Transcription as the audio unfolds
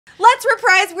Let's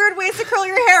reprise weird ways to curl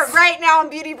your hair right now on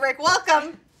Beauty Break.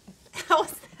 Welcome. How was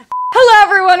that? Hello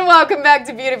everyone, welcome back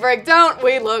to Beauty Break. Don't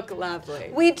we look lovely?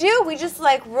 We do. We just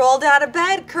like rolled out of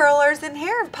bed, curlers and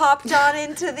hair, popped on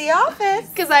into the office.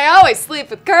 Because I always sleep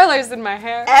with curlers in my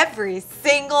hair. Every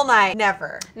single night.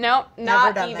 Never. Nope,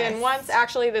 not even once.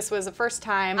 Actually, this was the first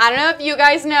time. I don't know if you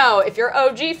guys know, if you're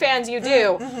OG fans, you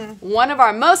do. One of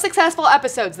our most successful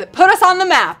episodes that put us on the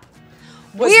map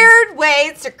was weird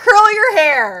ways to curl your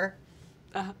hair.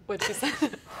 What she said. Woo!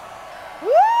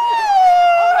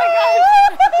 Oh my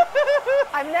God.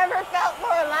 I've never felt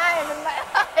more alive in my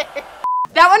life.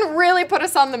 That one really put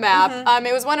us on the map.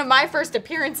 It was one of my first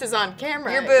appearances on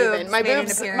camera. Your boobs. Even. My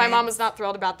boobs. My mom was not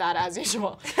thrilled about that as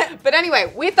usual. But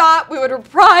anyway, we thought we would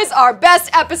reprise our best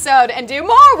episode and do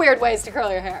more weird ways to curl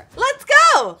your hair. Let's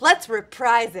go. Let's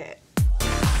reprise it.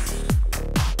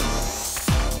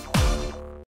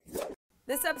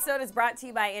 This episode is brought to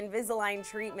you by Invisalign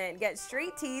Treatment. Get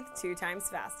straight teeth 2 times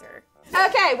faster.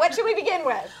 Okay, what should we begin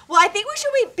with? Well, I think we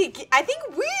should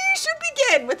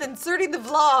begin with inserting the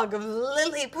vlog of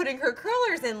Lily putting her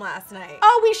curlers in last night.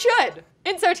 Oh, we should.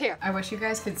 Insert here. I wish you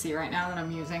guys could see right now that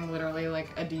I'm using literally like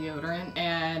a deodorant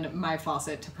and my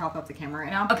faucet to prop up the camera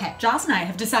right now. Okay, Joss and I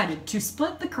have decided to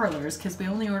split the curlers because we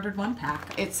only ordered 1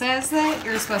 pack. It says that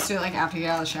you're supposed to like after you get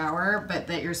out of the shower, but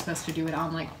that you're supposed to do it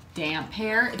on like damp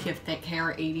hair. If you have thick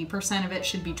hair, 80% of it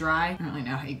should be dry. I don't really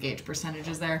know how you gauge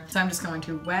percentages there. So I'm just going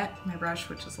to wet my brush,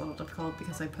 which is a little difficult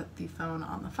because I put the phone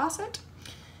on the faucet.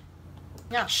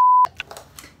 Yeah,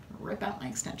 rip out my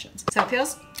extensions. So it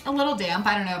feels a little damp.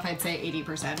 I don't know if I'd say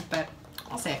 80%, but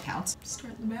I'll say it counts.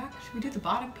 Start in the back. Should we do the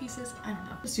bottom pieces? I don't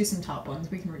know. Let's do some top ones.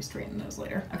 We can re-straighten those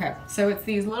later. Okay, so it's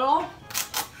these little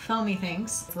foamy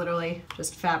things. It's literally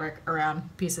just fabric around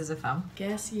pieces of foam.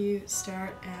 Guess you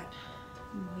start at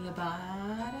the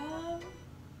bottom.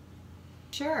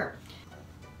 Sure.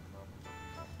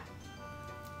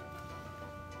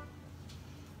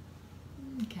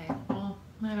 Okay, well,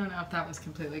 I don't know if that was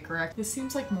completely correct. This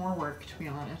seems like more work, to be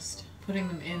honest. Putting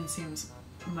them in seems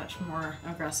much more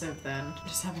aggressive than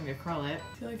just having to curl it.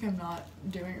 I feel like I'm not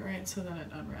doing it right, so then it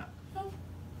unwraps. Well,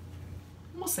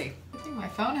 we'll see. I think my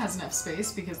phone has enough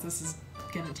space because this is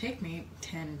gonna take me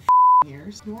 10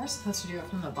 years. You are supposed to do it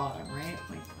from the bottom, right?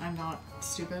 Like, I'm not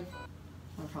stupid.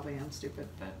 Well, I probably am stupid,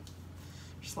 but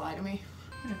just lie to me.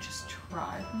 I'm gonna just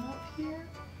try from up here.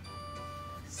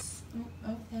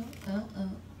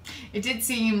 It did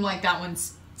seem like that one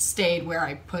stayed where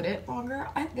I put it longer.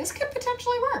 This could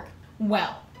potentially work.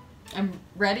 Well, I'm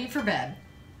ready for bed.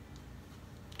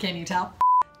 Can you tell?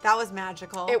 That was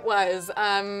magical. It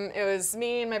was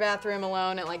me in my bathroom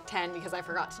alone at like 10 because I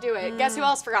forgot to do it. Guess who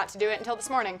else forgot to do it until this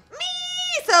morning? Me!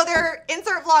 So their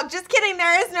insert vlog. Just kidding,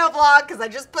 there is no vlog because I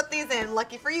just put these in.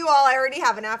 Lucky for you all, I already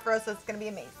have an afro, so it's gonna be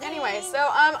amazing. Anyway, so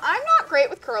I'm not great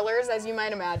with curlers, as you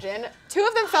might imagine. 2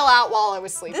 of them fell out while I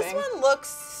was sleeping. This one looks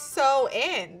so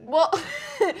in. Well,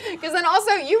 because then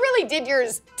also you really did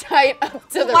yours tight up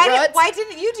to the roots. Why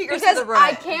didn't you do yours because to the root?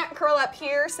 I can't curl up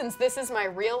here since this is my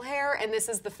real hair and this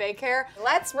is the fake hair.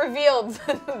 Let's reveal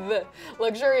the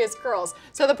luxurious curls.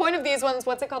 So the point of these ones,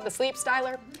 what's it called? The sleep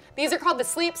styler? These are called the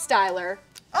sleep styler.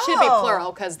 Should be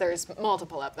plural because there's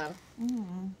multiple of them.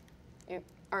 You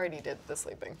already did the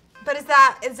sleeping. But is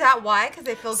that why? Because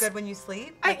they feel good when you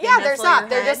sleep? Like yeah, there's not.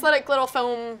 They're just like little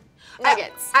foam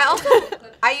nuggets.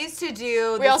 I used to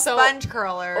do the sponge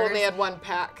curlers. Only had 1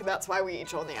 pack. That's why we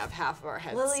each only have half of our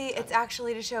heads. Lily, it's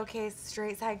actually to showcase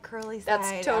straight side, curly side.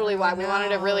 That's totally why. We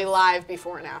wanted it really live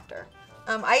before and after.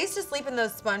 I used to sleep in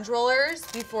those sponge rollers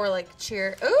before like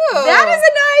cheer. Ooh! That is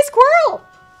a nice curl!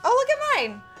 Oh, look at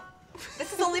mine.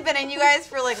 This has only been in you guys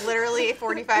for like literally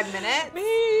 45 minutes.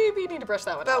 Maybe you need to brush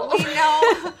that one out. But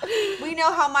we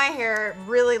know how my hair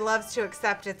really loves to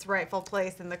accept its rightful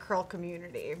place in the curl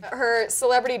community. Her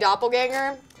celebrity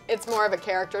doppelganger, it's more of a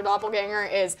character doppelganger,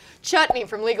 is Chutney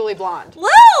from Legally Blonde.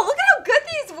 Lil, look at how good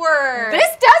these were.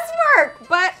 This does work,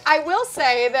 but I will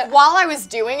say that while I was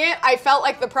doing it, I felt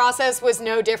like the process was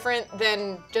no different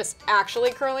than just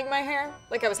actually curling my hair.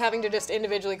 Like I was having to just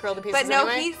individually curl the pieces But no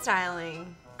anyway. heat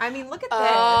styling. I mean, look at this.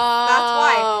 That's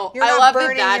why you're not I love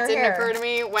burning that your didn't hair. occur to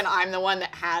me when I'm the one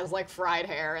that has like fried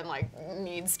hair and like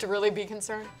needs to really be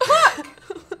concerned.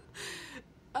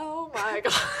 Oh my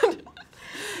god.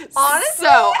 Honestly,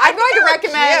 so I'm going to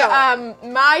cute.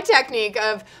 recommend my technique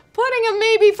of putting them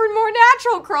maybe for more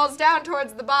natural curls down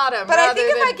towards the bottom. But I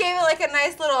think if I gave it like a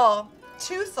nice little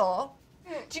tousle.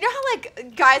 Do you know how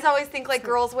like guys always think like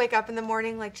girls wake up in the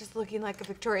morning like just looking like a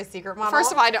Victoria's Secret model?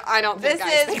 First of all, I don't think this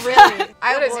guys is think really. that.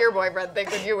 What does your boyfriend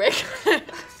think when you wake up?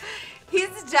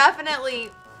 He's definitely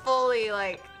fully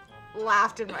like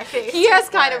laughed in my face. He has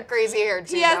kind of crazy hair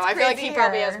too, He has though. I feel like he crazy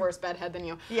probably hair. has worse bedhead than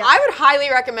you. Yeah. I would highly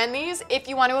recommend these if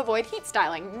you want to avoid heat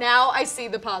styling. Now I see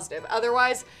the positive.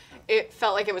 Otherwise, it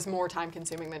felt like it was more time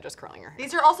consuming than just curling your hair.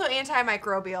 These are also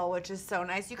antimicrobial, which is so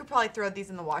nice. You could probably throw these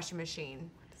in the washing machine.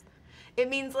 It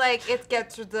means like it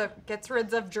gets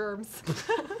rid of germs.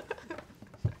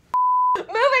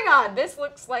 Moving on. This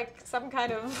looks like some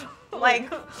kind of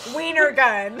Like wiener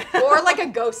gun. or like a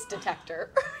ghost detector.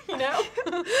 You know?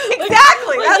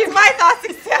 Exactly. That's my thoughts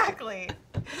exactly.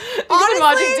 You've been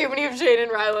watching too many of Shane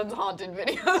and Ryland's haunted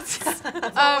videos. So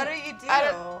what do you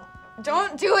do?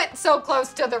 Don't do it so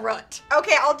close to the root.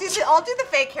 Okay, I'll do the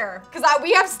fake hair. Because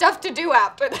we have stuff to do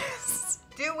after this.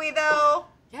 Do we though?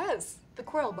 Yes, the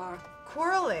Quirl Bar.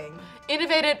 Quirling.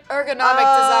 Innovative ergonomic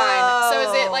design. So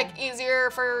is it like easier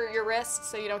for your wrists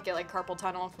so you don't get like carpal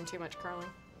tunnel from too much curling?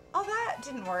 Oh, that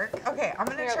didn't work. Okay, I'm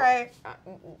gonna try.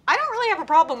 I don't really have a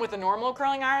problem with a normal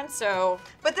curling iron, so.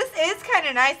 But this is kind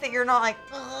of nice that you're not like,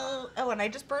 ugh. Oh, and I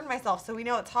just burned myself, so we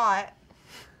know it's hot.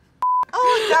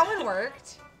 Oh, that one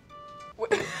worked.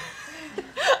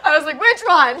 I was like, which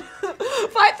one?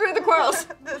 Fight through the quirls.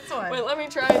 This one. Wait, let me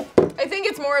try. I think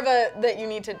it's more of a that you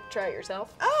need to try it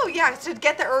yourself. Oh yeah, to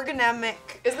get the ergonomic.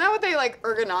 Isn't that what they like?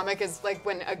 Ergonomic is like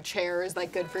when a chair is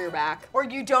like good for your back. Or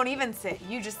you don't even sit.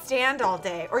 You just stand all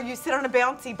day. Or you sit on a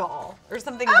bouncy ball. Or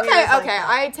something Okay, weird like okay. that.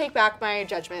 I take back my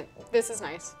judgment. This is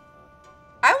nice.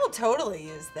 I will totally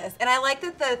use this. And I like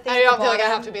that the thing I at don't the feel like I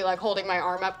bottom, have to be like holding my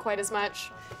arm up quite as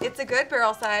much. It's a good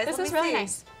barrel size. This Let is me really see.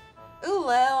 nice. Ooh,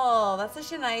 Lil. That's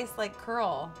such a nice like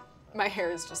curl. My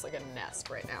hair is just like a nest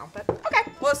right now, but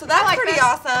okay. Well, so that's like pretty this.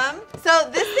 awesome. So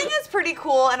this thing is pretty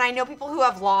cool, and I know people who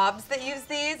have lobs that use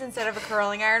these instead of a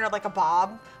curling iron or like a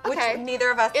bob, which Okay. neither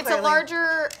of us It's a clearly-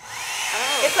 larger.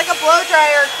 Oh. It's like a blow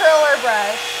dryer curler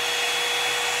brush.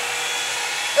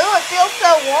 Ooh, it feels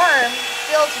so warm.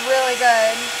 Feels really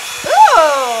good.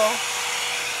 Ooh!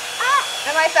 Ah,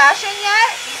 am I fashion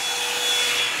yet?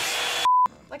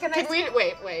 Like a nice. Can we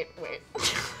wait.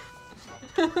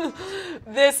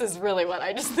 This is really what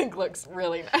I just think looks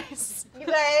really nice. You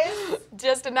guys?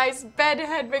 Just a nice bed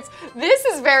head mix. This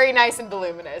is very nice and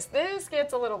voluminous. This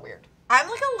gets a little weird. I'm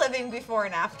like a living before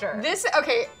and after. This,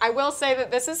 okay, I will say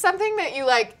that this is something that you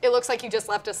like, it looks like you just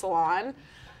left a salon.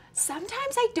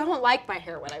 Sometimes I don't like my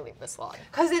hair when I leave the salon.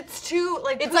 Cause it's too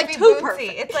like It's like poofy too boonsy.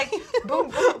 perfect. It's like boom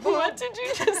boom boom. What did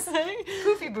you just say?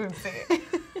 Poofy boonsy.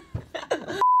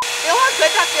 Feel how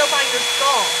good that feels on your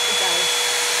skull. It does.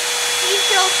 He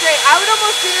feels great. I would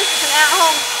almost do this as an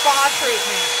at-home spa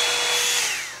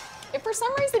treatment. It for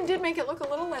some reason did make it look a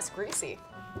little less greasy.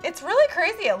 It's really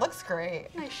crazy. It looks great.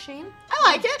 Nice sheen. I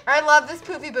like it. I love this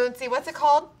poofy boonsy. What's it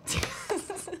called?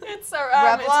 It's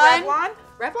Revlon?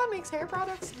 Revlon makes hair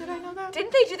products. Did I know that?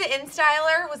 Didn't they do the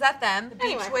InStyler? Was that them? The Beach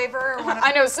Anyway. Waver? Or one of-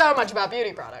 I know so much about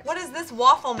beauty products. What is this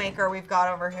waffle maker we've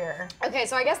got over here? Okay,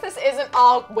 so I guess this isn't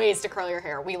all ways to curl your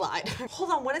hair. We lied.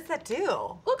 Hold on, what does that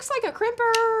do? Looks like a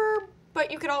crimper,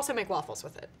 but you could also make waffles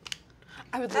with it.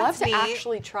 I would love That's to neat.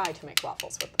 actually try to make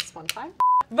waffles with this one time.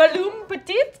 Volume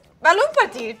petite. Balloon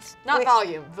petite. Not Wait,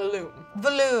 volume, volume.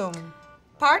 Volume.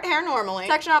 Part hair normally.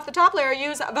 Section off the top layer,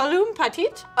 use volume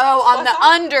petite. Oh, on the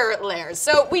under layers.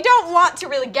 So we don't want to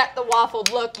really get the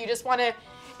waffled look. You just want to,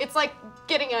 it's like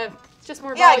getting just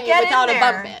more volume get in without a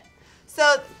bump there. it.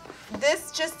 So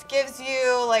this just gives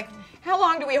you like, How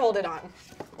long do we hold it on?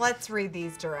 let's read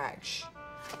these directions.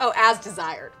 Oh, as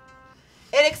desired.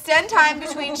 It extends time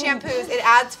between shampoos. It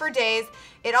adds for days.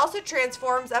 It also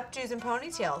transforms updos and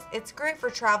ponytails. It's great for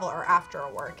travel or after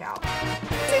a workout.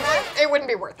 It wouldn't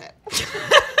be worth it.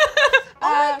 Oh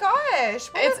my gosh.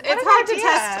 It's hard to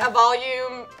test a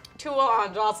volume tool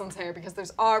on Joslyn's hair because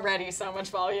there's already so much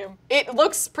volume. It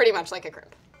looks pretty much like a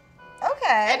crimp.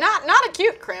 Okay. And not a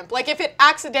cute crimp. Like if it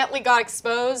accidentally got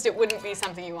exposed, it wouldn't be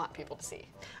something you want people to see.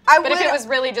 But if it was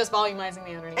really just volumizing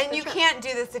the underneath. And you can't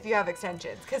do this if you have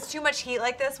extensions, because too much heat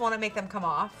like this won't make them come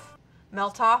off,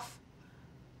 melt off.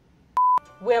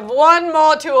 We have one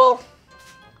more tool.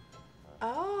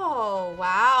 Oh,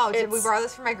 wow. Did we It's- borrow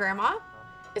this from my grandma?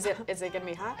 Is it gonna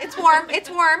be hot? It's warm. It's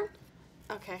warm.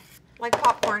 Okay. Like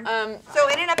popcorn. Um, So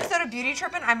in an episode of Beauty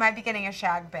Trippin', I might be getting a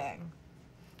shag bang.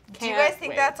 Do you Can't guys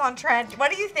think wait. that's on trend?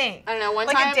 What do you think? I don't know, one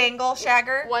like time- a dangle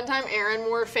shagger? One time Erin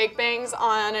wore fake bangs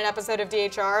on an episode of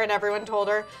DHR and everyone told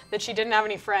her that she didn't have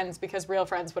any friends because real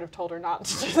friends would have told her not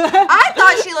to do that. I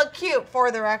thought she looked cute,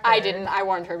 for the record. I didn't. I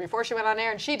warned her before she went on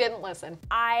air and she didn't listen.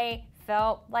 I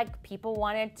felt like people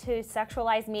wanted to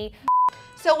sexualize me.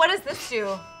 So what does this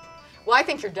do? Well, I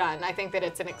think you're done. I think that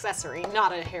it's an accessory,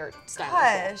 not a hairstyle.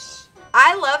 Hush.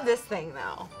 I love this thing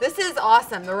though. This is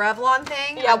awesome. The Revlon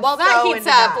thing. Yeah, while that heats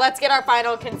up, let's get our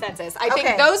final consensus. I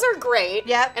think those are great.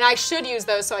 Yep. And I should use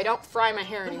those so I don't fry my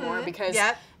hair anymore because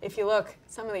if you look,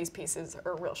 some of these pieces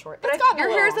are real short. But your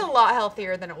hair's a lot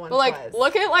healthier than it once was.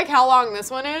 Look at like how long this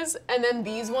one is, and then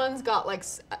these ones got like,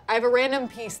 I have a random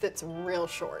piece that's real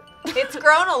short. It's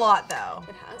grown a lot though.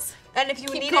 It has. And if you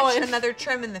need another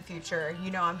trim in the future,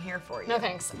 you know I'm here for you. No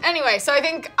thanks. Anyway, so I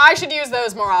think I should use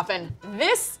those more often.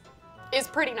 This is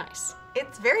pretty nice.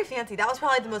 It's very fancy. That was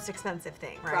probably the most expensive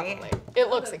thing, right? Probably. It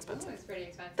looks expensive. It's pretty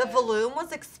expensive. The volume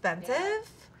was expensive?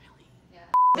 Yeah.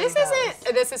 This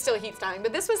isn't, this is still heat styling,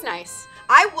 but this was nice.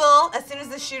 I will, as soon as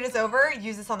this shoot is over,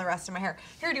 use this on the rest of my hair.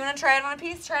 Here, do you want to try it on a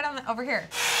piece? Try it on over here.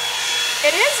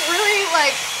 It is really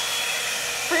like,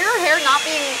 for your hair not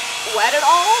being wet at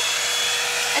all,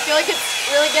 I feel like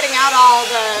it's really getting out all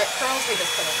the curls we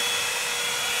just put in.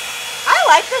 I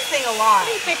like this thing a lot.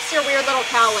 Let me fix your weird little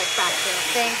cowlick back there.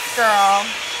 Thanks, girl.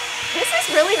 This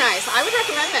is really nice. I would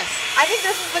recommend this. I think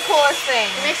this is the coolest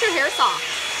thing. It makes your hair soft.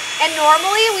 And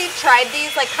normally we've tried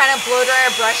these like kind of blow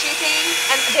dryer brushy things,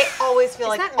 and they always feel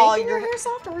like all your hair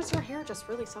soft, or is your hair just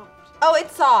really soft? Oh,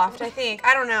 it's soft. I think.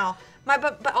 I don't know.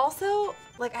 But also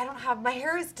like I don't have my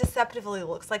hair is deceptively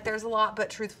looks like there's a lot, but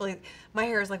truthfully my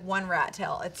hair is like one rat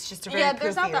tail. It's just a very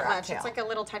there's not that rat much. tail. It's like a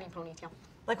little tiny ponytail.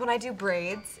 Like when I do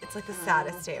braids, it's like the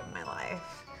saddest day of my life.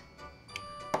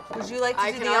 Would you like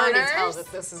to do the honors? I can already tell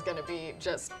that this is going to be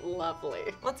just lovely.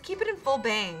 Let's keep it in full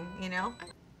bang, you know?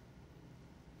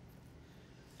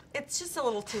 It's just a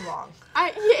little too long.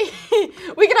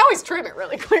 We can always trim it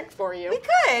really quick for you. We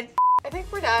could. I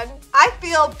think we're done. I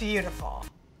feel beautiful.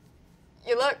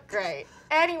 You look great.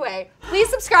 Anyway, please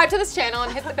subscribe to this channel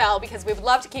and hit the bell because we would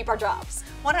love to keep our jobs.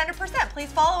 100%. Please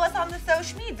follow us on the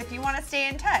social medias if you want to stay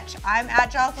in touch. I'm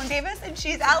at Joslyn Davis and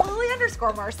she's at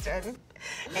Lily_Marston.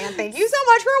 And thank you so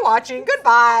much for watching.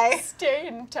 Goodbye. Stay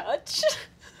in touch.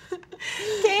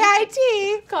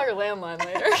 KIT. Call your landline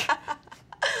later.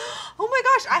 Oh my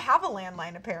gosh, I have a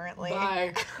landline apparently.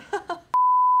 Bye.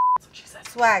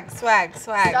 Swag.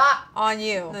 Stop. On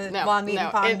you. Fondue.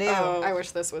 I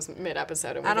wish this was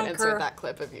mid-episode and we could insert that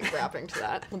clip of you rapping to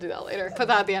that. We'll do that later. Put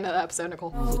that at the end of the episode,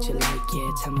 Nicole. What you like,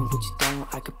 yeah, tell me what you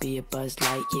don't. I could be a buzz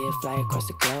light, yeah, fly across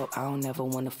the globe. I don't ever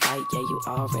want to fight, yeah, you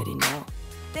already know.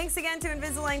 Thanks again to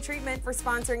Invisalign Treatment for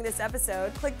sponsoring this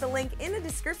episode. Click the link in the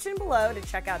description below to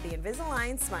check out the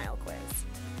Invisalign Smile Quiz.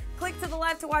 Click to the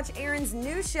left to watch Erin's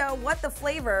new show, What the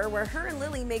Flavor, where her and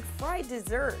Lily make fried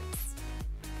desserts.